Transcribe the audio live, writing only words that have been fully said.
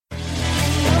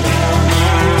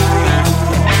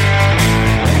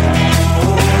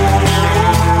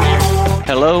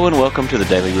welcome to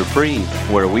the Daily Reprieve,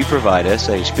 where we provide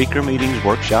SA speaker meetings,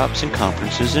 workshops, and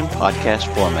conferences in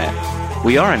podcast format.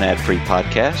 We are an ad-free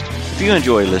podcast. If you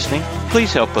enjoy listening,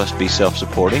 please help us be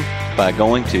self-supporting by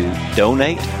going to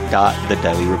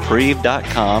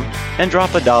donate.thedailyreprieve.com and drop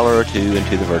 $1 or $2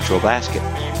 into the virtual basket.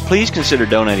 Please consider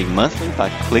donating monthly by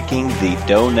clicking the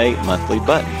Donate Monthly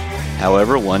button.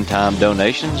 However, one-time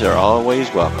donations are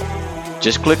always welcome.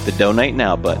 Just click the Donate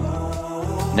Now button.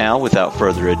 Now, without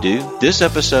further ado, this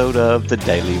episode of the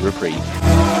Daily Reprieve.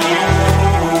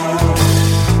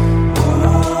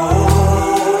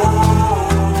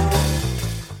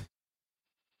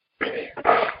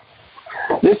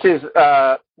 This is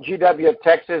GW of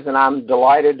Texas, and I'm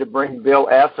delighted to bring Bill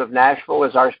S. of Nashville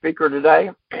as our speaker today.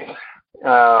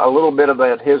 A little bit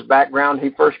about his background.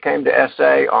 He first came to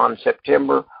SA on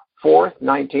September 4th,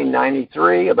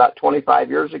 1993, about 25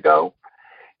 years ago.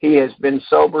 He has been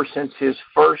sober since his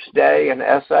first day in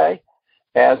SA,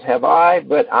 as have I,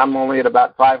 but I'm only at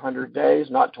about 500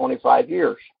 days, not 25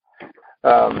 years.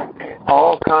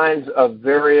 All kinds of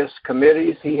various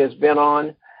committees he has been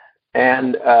on,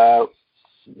 and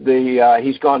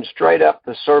he's gone straight up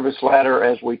the service ladder,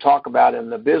 as we talk about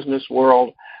in the business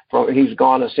world. He's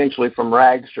gone essentially from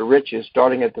rags to riches,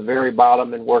 starting at the very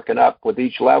bottom and working up with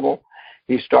each level.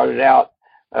 He started out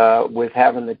with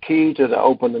having the key to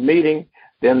open the meeting,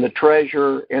 then the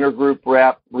treasurer, intergroup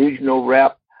rep, regional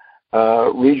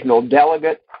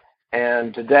delegate,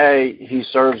 and today he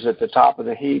serves at the top of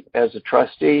the heap as a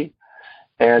trustee,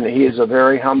 and he is a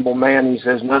very humble man. He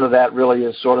says none of that really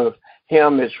is sort of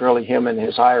him, it's really him and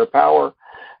his higher power,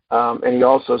 and he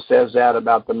also says that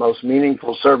about the most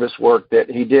meaningful service work that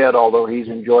he did, although he's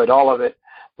enjoyed all of it,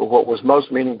 but what was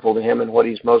most meaningful to him and what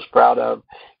he's most proud of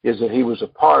is that he was a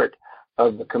part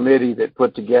of the committee that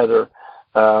put together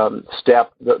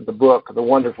the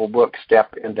wonderful book,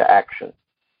 Step into Action.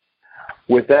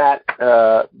 With that,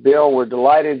 Bill, we're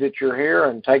delighted that you're here,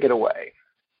 and take it away.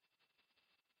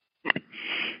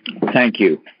 Thank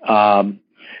you. My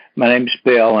name's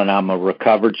Bill, and I'm a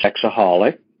recovered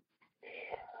sexaholic.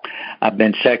 I've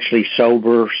been sexually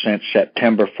sober since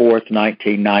September 4th,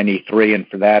 1993, and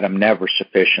for that I'm never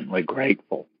sufficiently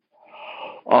grateful.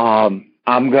 I'm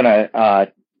going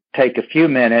to take a few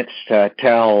minutes to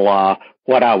tell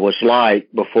what I was like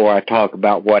before I talk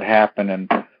about what happened and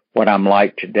what I'm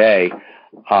like today.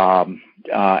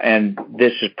 And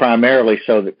this is primarily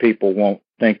so that people won't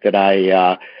think that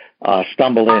I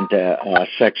stumbled into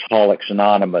Sexaholics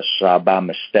Anonymous by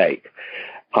mistake.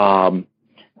 I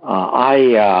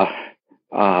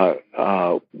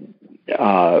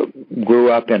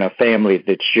grew up in a family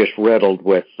that's just riddled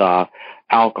with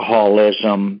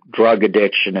alcoholism, drug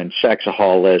addiction, and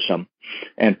sexaholism,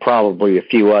 and probably a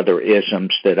few other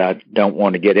isms that I don't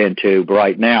want to get into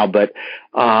right now. But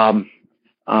I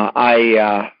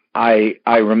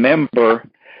remember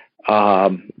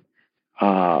the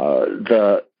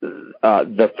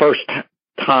first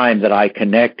time that I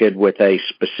connected with a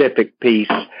specific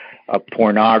piece of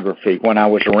pornography when I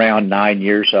was around 9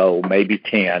 years old, maybe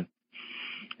 10,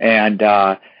 and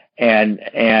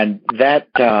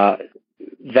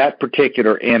that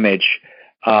particular image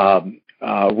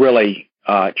really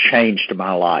changed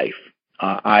my life.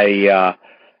 I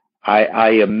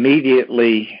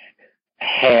immediately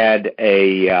had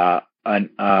an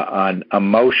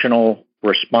emotional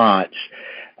response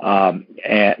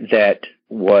that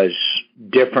was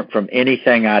different from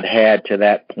anything I'd had to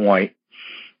that point.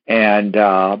 And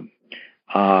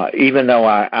even though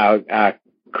I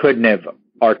couldn't have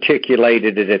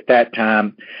articulated it at that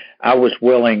time, I was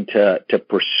willing to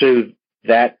pursue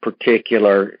that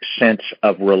particular sense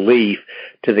of relief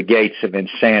to the gates of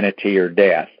insanity or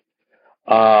death.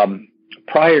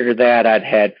 Prior to that, I'd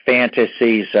had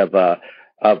fantasies of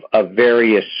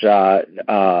various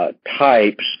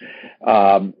types,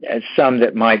 some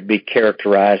that might be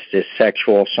characterized as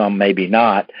sexual, some maybe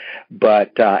not.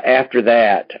 But after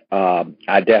that,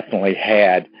 I definitely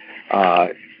had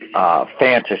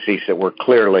fantasies that were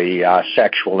clearly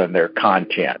sexual in their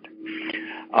content.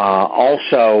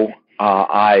 Also,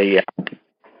 I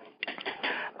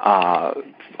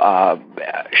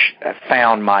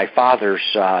found my father's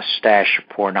stash of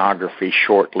pornography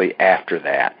shortly after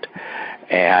that,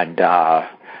 and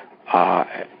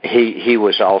he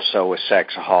was also a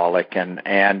sexaholic,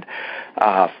 and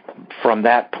from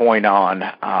that point on,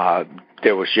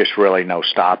 there was just really no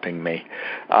stopping me.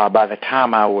 By the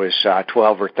time I was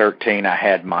 12 or 13, I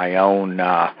had my own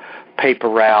paper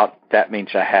route. That means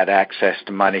I had access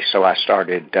to money, so I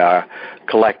started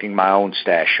collecting my own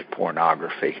stash of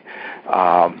pornography.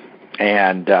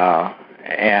 And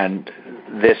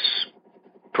this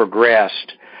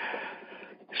progressed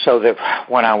So that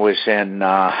when I was in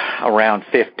around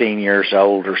 15 years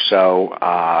old or so,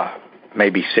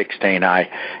 maybe 16, I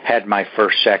had my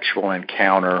first sexual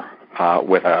encounter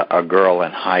with a girl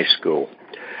in high school.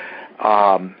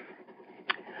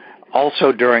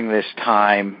 Also during this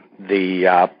time,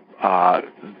 the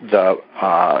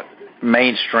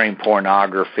mainstream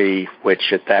pornography,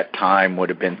 which at that time would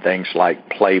have been things like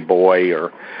Playboy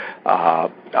or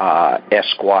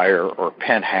Esquire or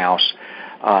Penthouse,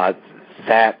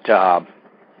 that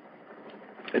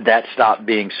stopped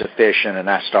being sufficient, and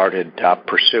I started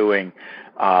pursuing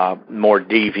more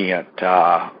deviant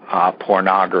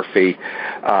pornography,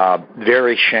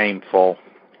 very shameful,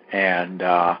 and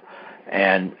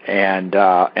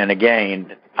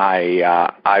again,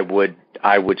 I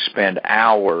would spend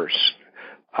hours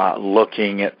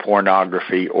looking at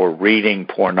pornography or reading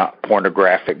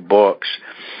pornographic books,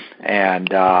 and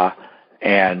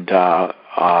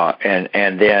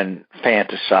then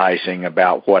fantasizing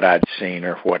about what I'd seen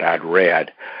or what I'd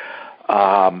read.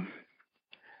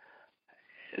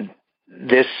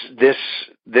 This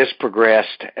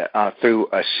progressed through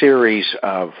a series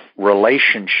of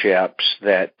relationships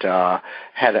that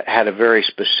had a very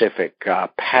specific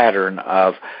pattern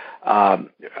of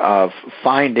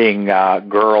finding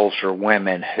girls or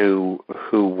women who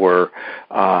were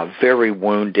very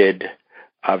wounded,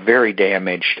 very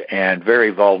damaged, and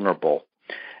very vulnerable,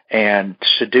 and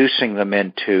seducing them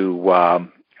into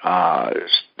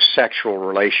sexual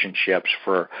relationships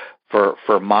for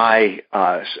my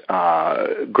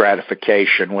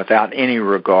gratification, without any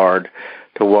regard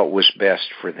to what was best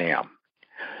for them.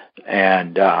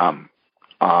 And that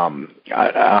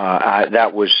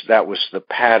was the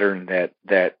pattern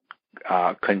that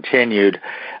continued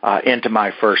into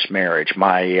my first marriage.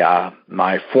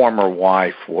 My former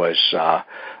wife was a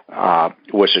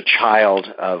child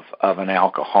of an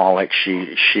alcoholic.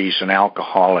 She's an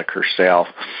alcoholic herself,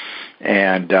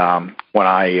 and when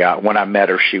I met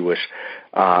her, she was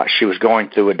going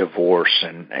through a divorce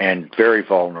and very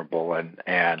vulnerable, and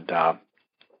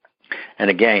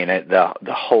again,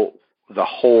 the whole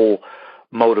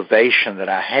motivation that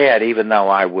I had, even though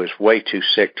I was way too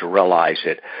sick to realize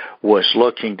it, was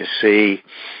looking to see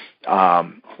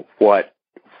what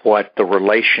the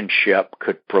relationship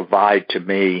could provide to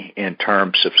me in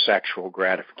terms of sexual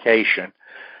gratification,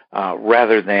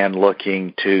 rather than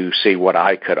looking to see what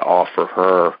I could offer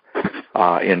her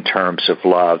in terms of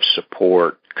love,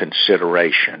 support,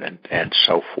 consideration, and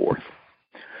so forth.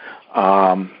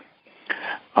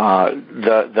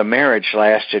 The marriage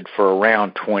lasted for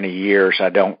around 20 years. I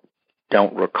don't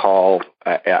recall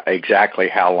exactly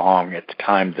how long at the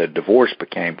time the divorce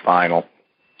became final.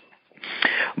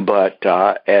 But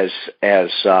as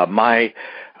my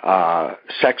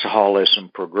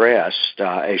sexaholism progressed,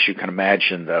 as you can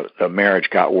imagine, the marriage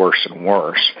got worse and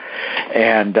worse.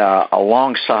 And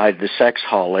alongside the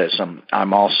sexaholism,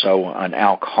 I'm also an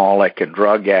alcoholic and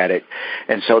drug addict,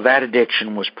 and so that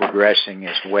addiction was progressing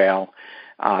as well,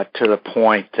 to the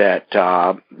point that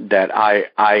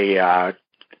I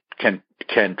can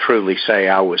truly say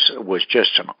I was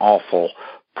just an awful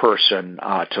person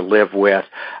to live with.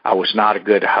 I was not a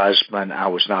good husband. I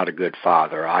was not a good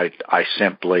father. I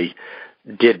simply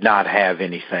did not have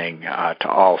anything to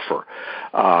offer.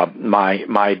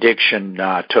 My addiction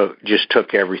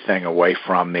took everything away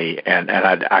from me, and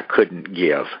I couldn't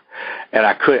give, and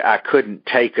I couldn't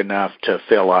take enough to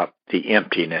fill up the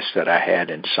emptiness that I had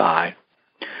inside.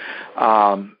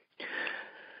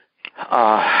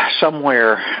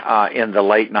 Somewhere in the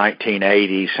late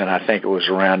 1980s, and I think it was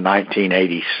around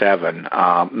 1987,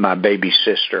 my baby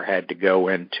sister had to go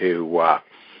into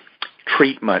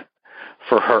treatment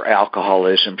for her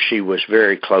alcoholism. She was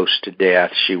very close to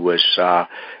death. She was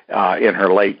in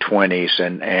her late 20s,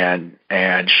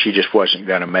 and she just wasn't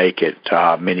going to make it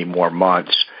many more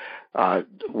months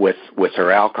with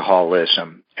her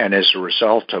alcoholism. And as a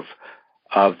result of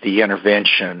the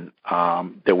intervention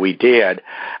that we did,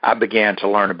 I began to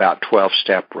learn about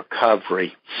 12-step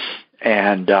recovery,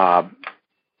 and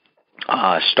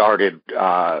started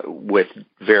with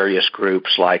various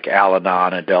groups like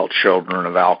Al-Anon, Adult Children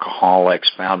of Alcoholics,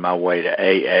 found my way to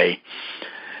AA.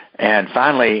 And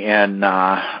finally, in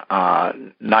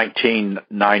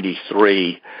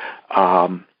 1993,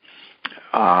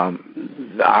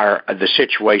 the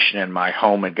situation in my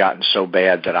home had gotten so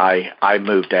bad that I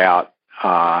moved out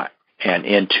and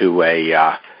into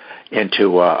a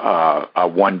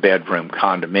one-bedroom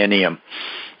condominium,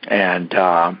 and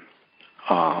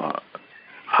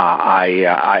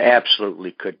I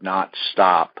absolutely could not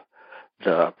stop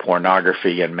the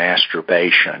pornography and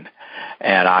masturbation,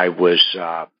 and I was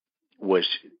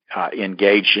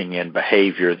engaging in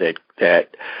behavior that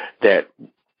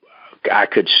I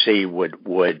could see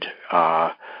would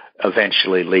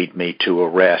eventually lead me to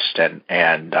arrest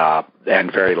and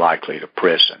very likely to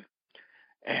prison.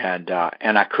 And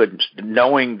I couldn't,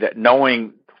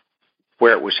 knowing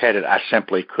where it was headed, I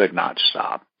simply could not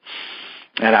stop.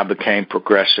 And I became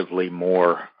progressively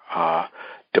more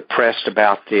depressed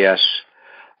about this.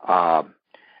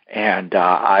 And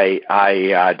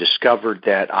I discovered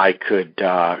that I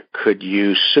could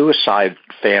use suicide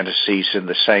fantasies in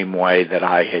the same way that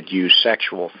I had used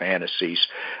sexual fantasies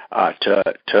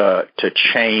to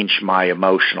change my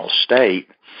emotional state,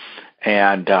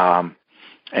 and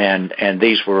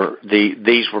these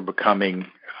were becoming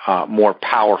more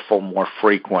powerful, more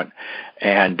frequent,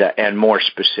 and more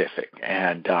specific,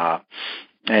 and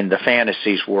the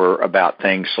fantasies were about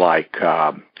things like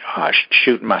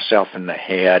shooting myself in the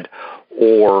head,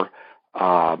 or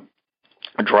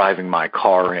driving my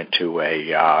car into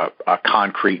a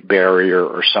concrete barrier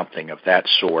or something of that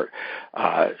sort.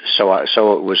 So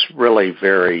it was really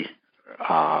very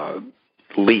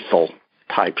lethal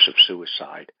types of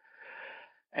suicide.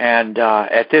 And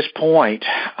at this point,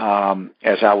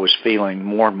 as I was feeling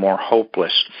more and more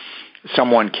hopeless,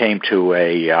 someone came to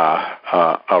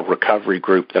a recovery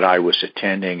group that I was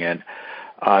attending and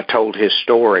told his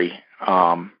story,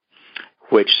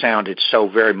 which sounded so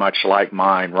very much like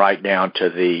mine, right down to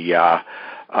the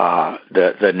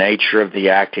nature of the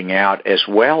acting out, as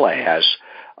well as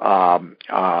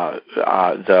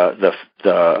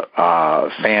the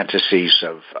fantasies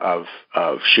of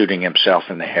shooting himself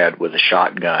in the head with a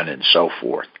shotgun and so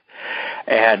forth.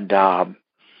 And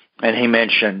he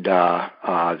mentioned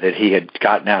that he had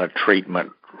gotten out of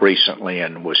treatment recently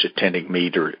and was attending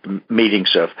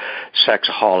meetings of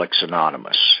Sexaholics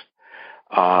Anonymous.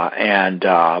 And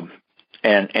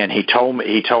he told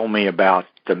me about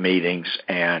the meetings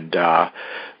and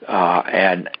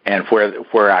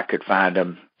where I could find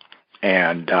them.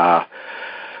 And of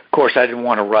course, I didn't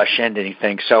want to rush into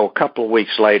anything. So a couple of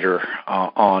weeks later,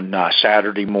 on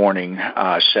Saturday morning,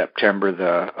 September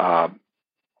the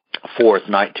 4th,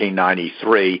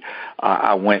 1993,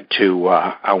 I went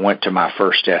to my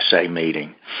first SA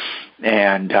meeting,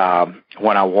 and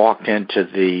when I walked into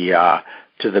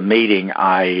the meeting,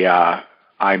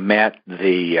 I met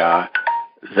the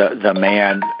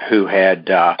man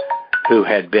who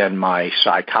had been my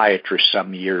psychiatrist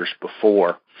some years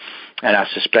before, and I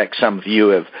suspect some of you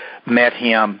have met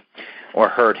him or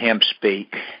heard him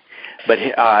speak. But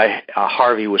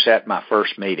Harvey was at my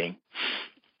first meeting.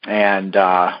 And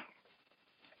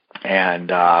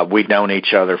we'd known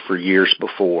each other for years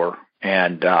before,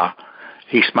 and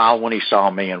he smiled when he saw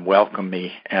me and welcomed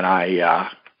me, and I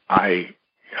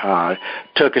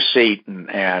took a seat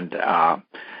and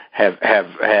have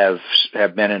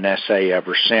been in SA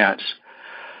ever since.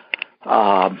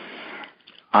 I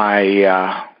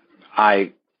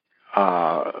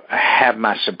have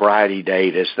my sobriety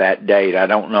date as that date. I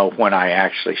don't know when I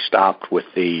actually stopped with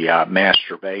the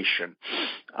masturbation,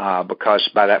 because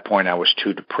by that point I was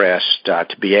too depressed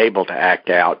to be able to act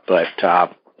out. But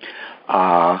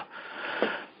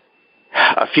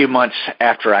a few months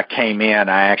after I came in,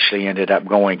 I actually ended up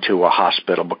going to a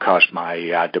hospital because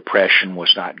my depression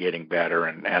was not getting better,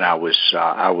 and I was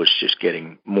just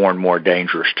getting more and more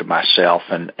dangerous to myself,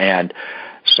 and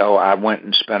so I went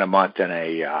and spent a month in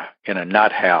a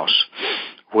nut house,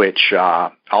 which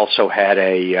also had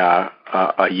a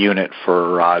unit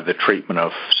for the treatment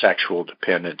of sexual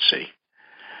dependency,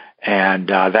 and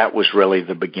that was really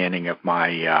the beginning of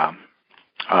my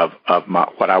of my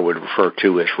what I would refer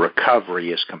to as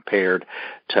recovery, as compared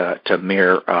to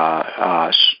mere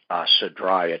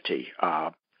sobriety.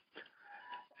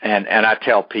 And I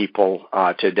tell people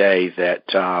today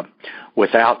that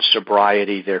without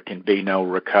sobriety there can be no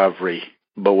recovery,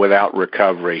 but without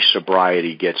recovery,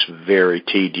 sobriety gets very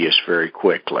tedious very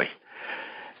quickly.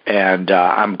 And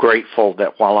I'm grateful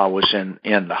that while I was in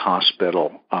the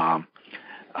hospital,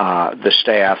 the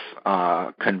staff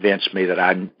convinced me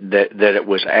that it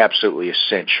was absolutely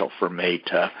essential for me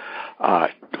to,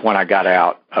 when I got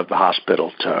out of the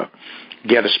hospital, to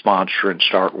get a sponsor and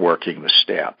start working the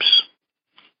steps.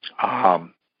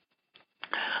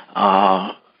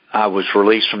 I was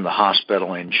released from the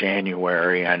hospital in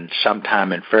January, and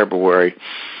sometime in February,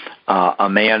 a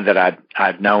man that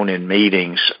I'd known in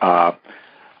meetings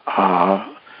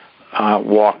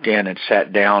walked in and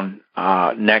sat down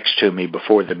next to me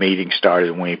before the meeting started,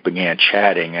 and we began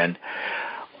chatting. And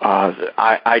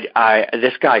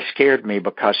this guy scared me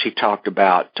because he talked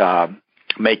about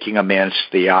making amends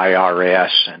to the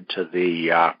IRS and to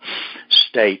the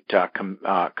state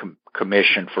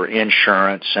commission for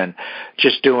insurance, and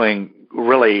just doing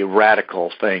really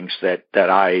radical things that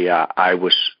I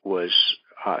was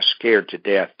scared to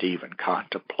death to even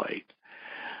contemplate.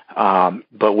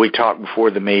 But we talked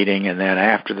before the meeting, and then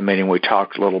after the meeting we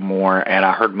talked a little more, and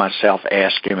I heard myself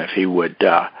ask him if he would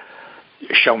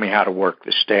show me how to work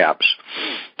the steps.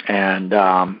 And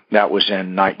that was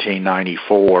in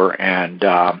 1994, and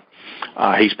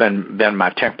he's been my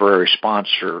temporary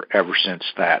sponsor ever since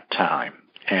that time.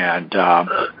 And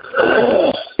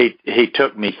he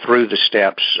took me through the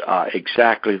steps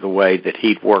exactly the way that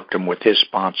he'd worked them with his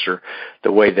sponsor,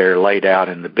 the way they're laid out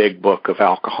in the big book of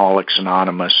Alcoholics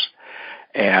Anonymous.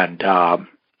 And I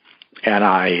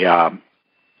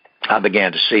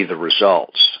began to see the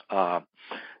results. And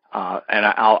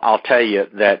I'll tell you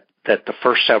that the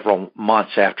first several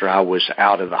months after I was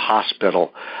out of the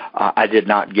hospital, I did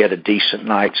not get a decent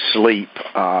night's sleep.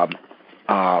 I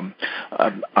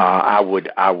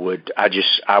would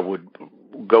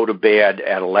go to bed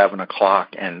at 11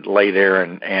 o'clock and lay there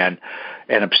and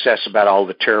obsess about all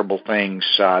the terrible things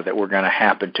that were going to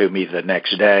happen to me the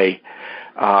next day.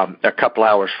 A couple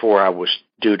hours before I was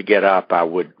due to get up, I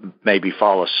would maybe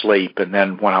fall asleep, and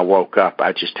then when I woke up,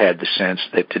 I just had the sense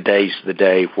that today's the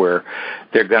day where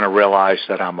they're going to realize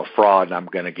that I'm a fraud and I'm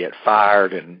going to get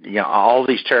fired, and all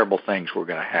these terrible things were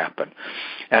going to happen.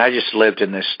 And I just lived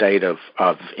in this state of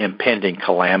impending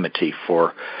calamity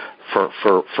for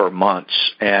months,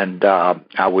 and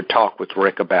I would talk with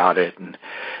Rick about it, and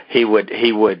he would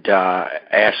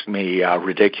ask me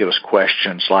ridiculous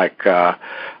questions like, how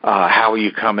are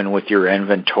you coming with your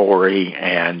inventory,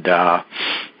 and how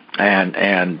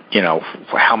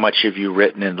much have you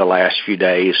written in the last few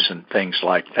days, and things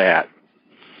like that.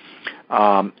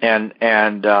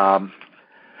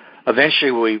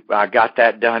 Eventually I got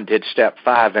that done, did step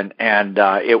 5, and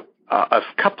a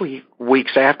couple of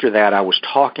weeks after that, I was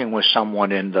talking with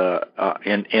someone in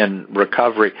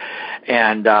recovery,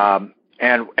 and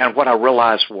what I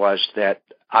realized was that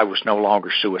I was no longer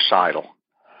suicidal.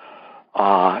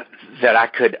 That I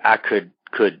could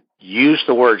use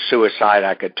the word suicide.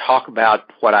 I could talk about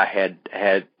what I had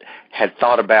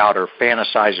thought about or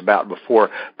fantasized about before,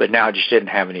 but now it just didn't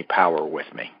have any power with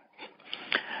me.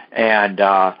 And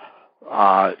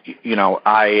that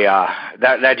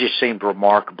just seemed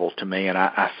remarkable to me, and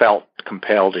I felt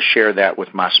compelled to share that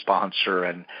with my sponsor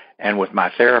and with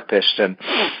my therapist, and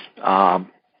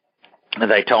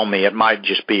they told me it might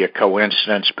just be a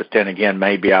coincidence, but then again,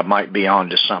 maybe I might be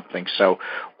onto something, so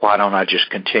why don't I just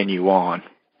continue on?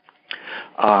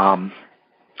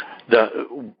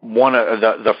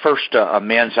 The first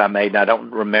amends I made, and I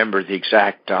don't remember the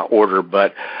exact order,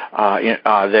 but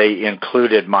they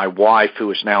included my wife,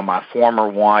 who is now my former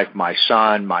wife, my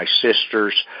son, my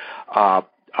sisters,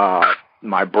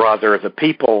 my brother, the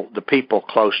people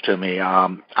close to me.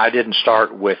 I didn't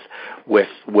start with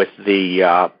the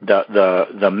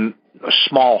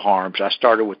small harms. I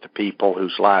started with the people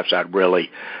whose lives I'd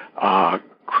really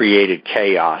created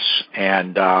chaos,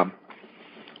 and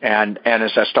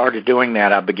as I started doing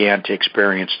that, I began to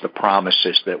experience the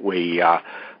promises that we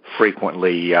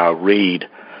frequently read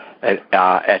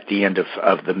at the end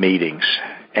of the meetings.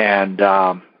 And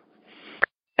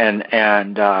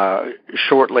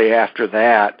shortly after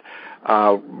that,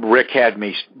 Rick had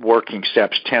me working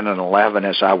steps 10 and 11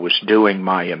 as I was doing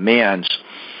my amends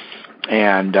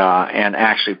and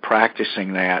actually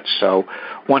practicing that. So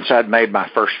once I'd made my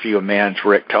first few amends,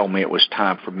 Rick told me it was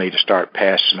time for me to start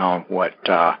passing on what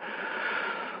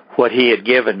he had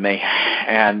given me,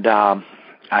 and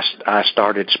I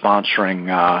started sponsoring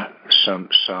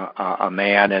a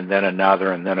man, and then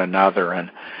another, and then another,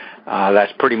 and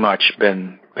that's pretty much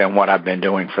been what I've been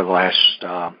doing for the last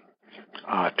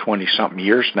 20-something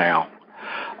years now.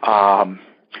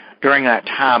 During that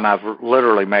time, I've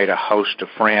literally made a host of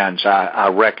friends. I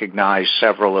recognize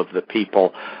several of the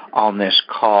people on this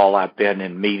call. I've been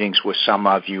in meetings with some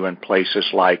of you in places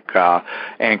like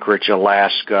Anchorage,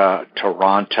 Alaska,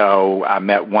 Toronto. I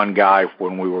met one guy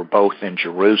when we were both in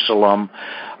Jerusalem.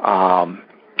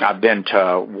 I've been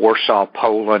to Warsaw,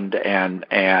 Poland, and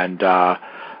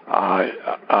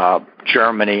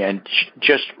Germany, and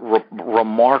just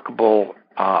remarkable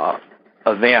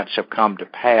events have come to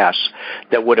pass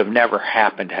that would have never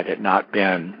happened had it not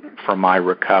been for my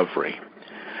recovery.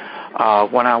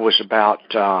 When I was about,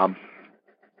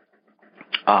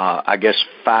 I guess,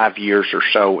 5 years or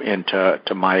so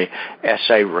into my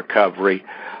SA recovery,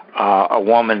 a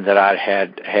woman that I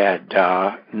had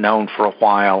known for a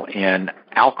while in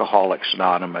Alcoholics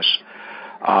Anonymous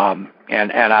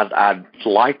And I'd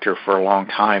liked her for a long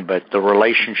time, but the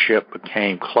relationship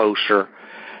became closer.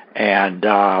 And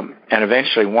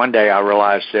eventually one day I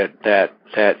realized that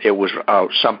it was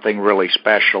something really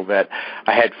special, that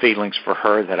I had feelings for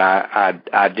her that I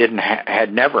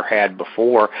had never had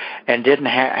before, and didn't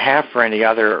have for any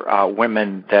other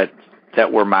women that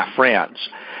were my friends.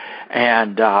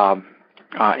 And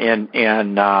in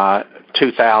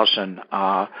 2000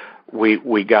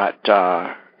 we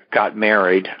got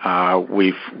married.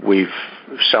 We've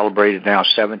celebrated now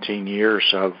 17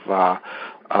 years of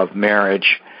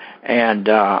marriage. And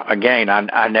again,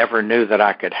 I never knew that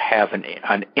I could have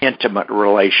an intimate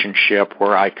relationship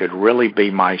where I could really be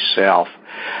myself,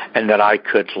 and that I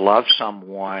could love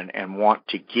someone and want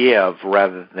to give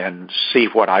rather than see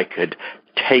what I could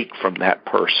take from that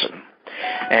person.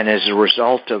 And as a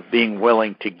result of being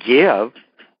willing to give,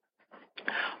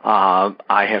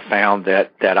 I have found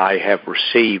that I have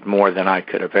received more than I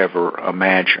could have ever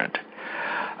imagined.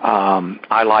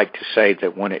 I like to say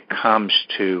that when it comes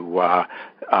to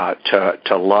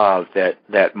love,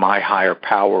 that my higher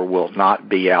power will not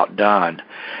be outdone.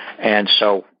 And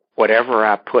so whatever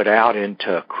I put out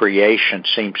into creation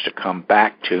seems to come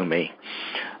back to me.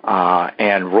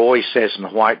 And Roy says in the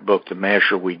White Book, the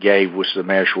measure we gave was the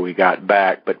measure we got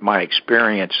back. But my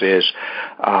experience is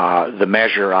the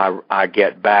measure I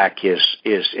get back is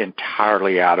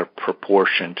entirely out of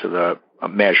proportion to the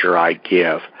measure I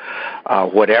give.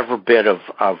 Whatever bit of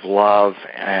love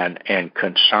and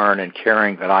concern and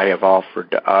caring that I have offered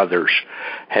to others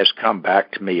has come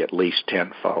back to me at least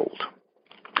tenfold.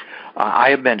 I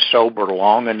have been sober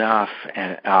long enough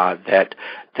that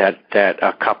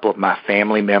a couple of my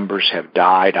family members have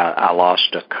died. I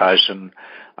lost a cousin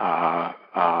back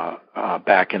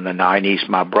in the 90s.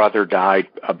 My brother died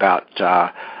about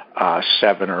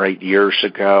 7 or 8 years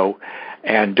ago.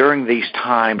 And during these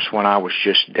times when I was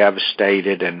just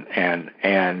devastated and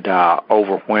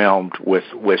overwhelmed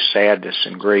with sadness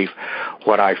and grief,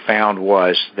 what I found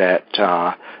was that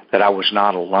I was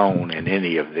not alone in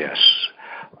any of this,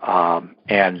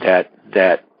 and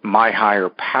that my higher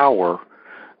power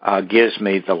gives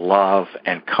me the love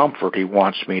and comfort he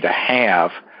wants me to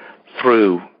have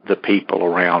through the people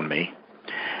around me.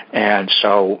 And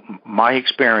so my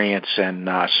experience in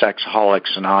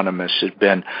Sexaholics Anonymous has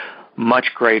been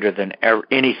much greater than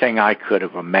anything I could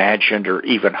have imagined or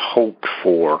even hoped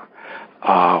for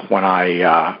when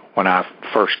I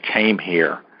first came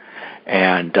here.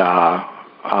 And I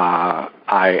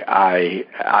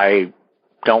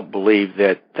don't believe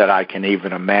that I can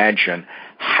even imagine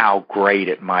how great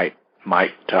it might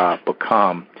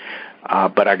become.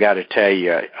 But I got to tell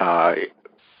you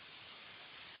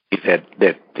that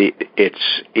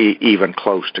it's even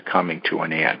close to coming to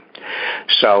an end.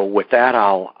 So with that,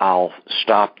 I'll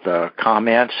stop the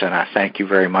comments, and I thank you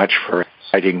very much for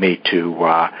inviting me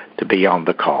to be on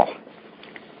the call.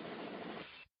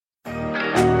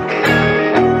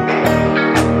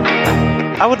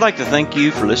 I would like to thank you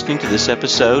for listening to this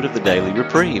episode of the Daily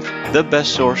Reprieve, the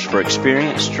best source for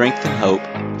experience, strength, and hope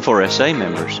for SA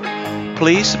members.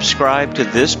 Please subscribe to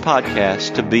this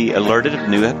podcast to be alerted of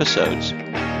new episodes.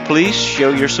 Please show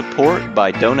your support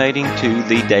by donating to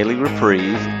the Daily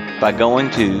Reprieve by going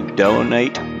to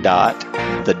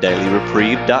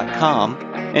donate.thedailyreprieve.com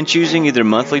and choosing either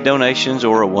monthly donations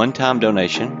or a one-time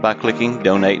donation by clicking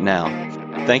Donate Now.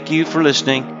 Thank you for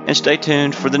listening, and stay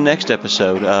tuned for the next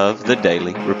episode of The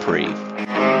Daily Reprieve.